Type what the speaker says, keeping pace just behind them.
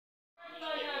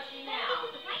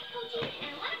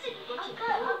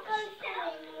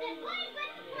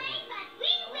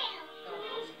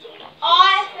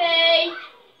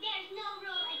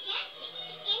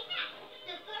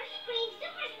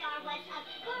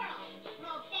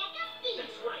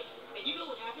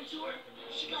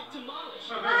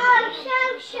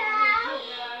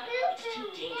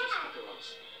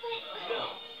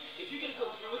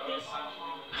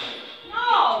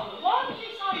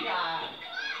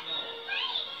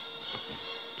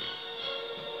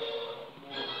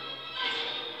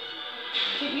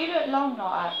along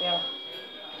like that, Bill.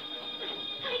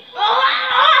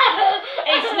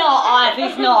 It's not, Ive,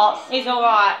 he's not. He's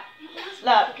alright.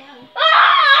 Look.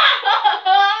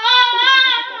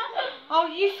 Oh,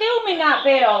 you filming that,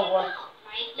 Bill?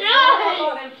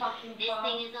 No! This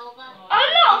thing is over.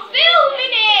 I'm not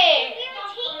filming it! You're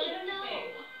a team. No.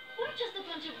 We're just a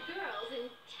bunch of girls in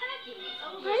tacky.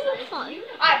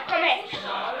 Alright, come here.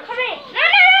 Come here.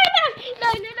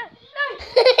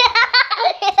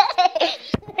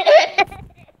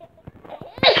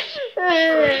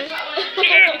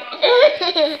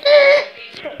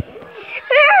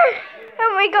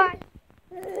 Oh my god.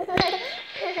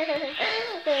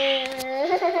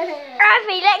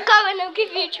 Rafi, let go and I'll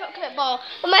give you a chocolate bar.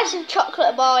 A massive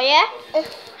chocolate bar, yeah?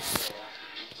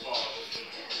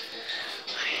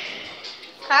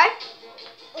 Okay?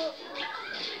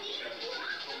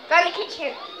 Go in the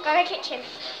kitchen. Go in the kitchen.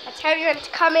 I tell you when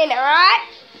to come in, alright?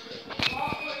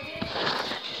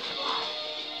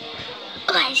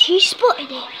 Guys, who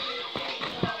spotted it?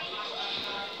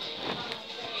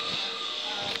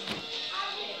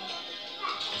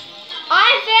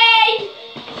 Ivy!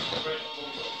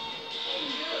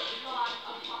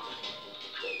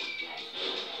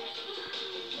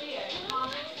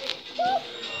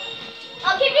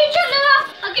 I'll give you a chocolate bar.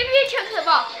 I'll give you a chocolate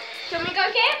bar. Do you want me to go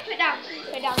get it? Put it down.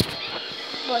 Put it down.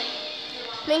 Boy.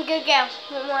 Being a good girl.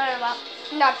 Don't worry about it.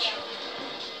 Nudge.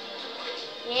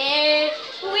 Yeah.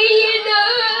 We know.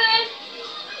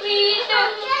 We know.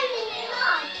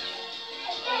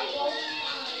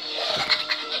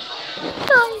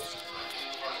 Guys.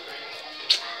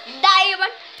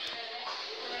 Diamond.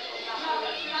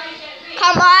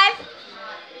 Come on.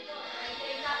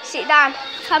 Sit down.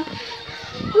 Come.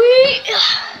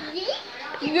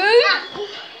 You.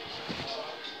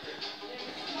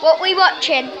 What we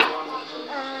watching?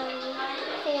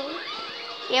 Film.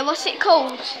 Yeah, what's it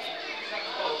called?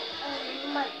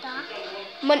 Monster.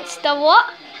 Monster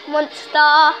what?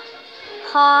 Monster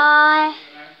High.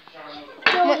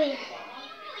 Dory.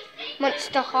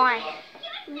 Monster High.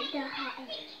 With the hat.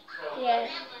 Yeah.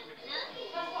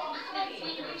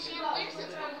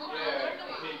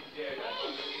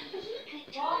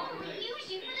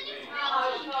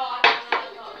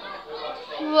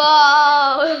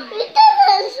 Whoa. It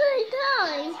doesn't say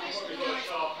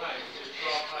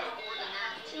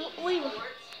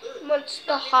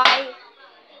Monster High.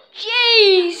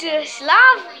 Jesus,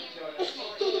 love.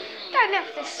 Don't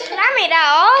have to slam it that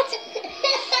hard.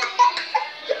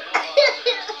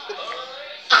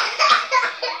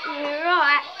 You're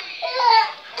right.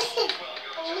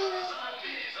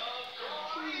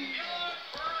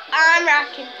 I'm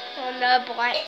racking on the bike.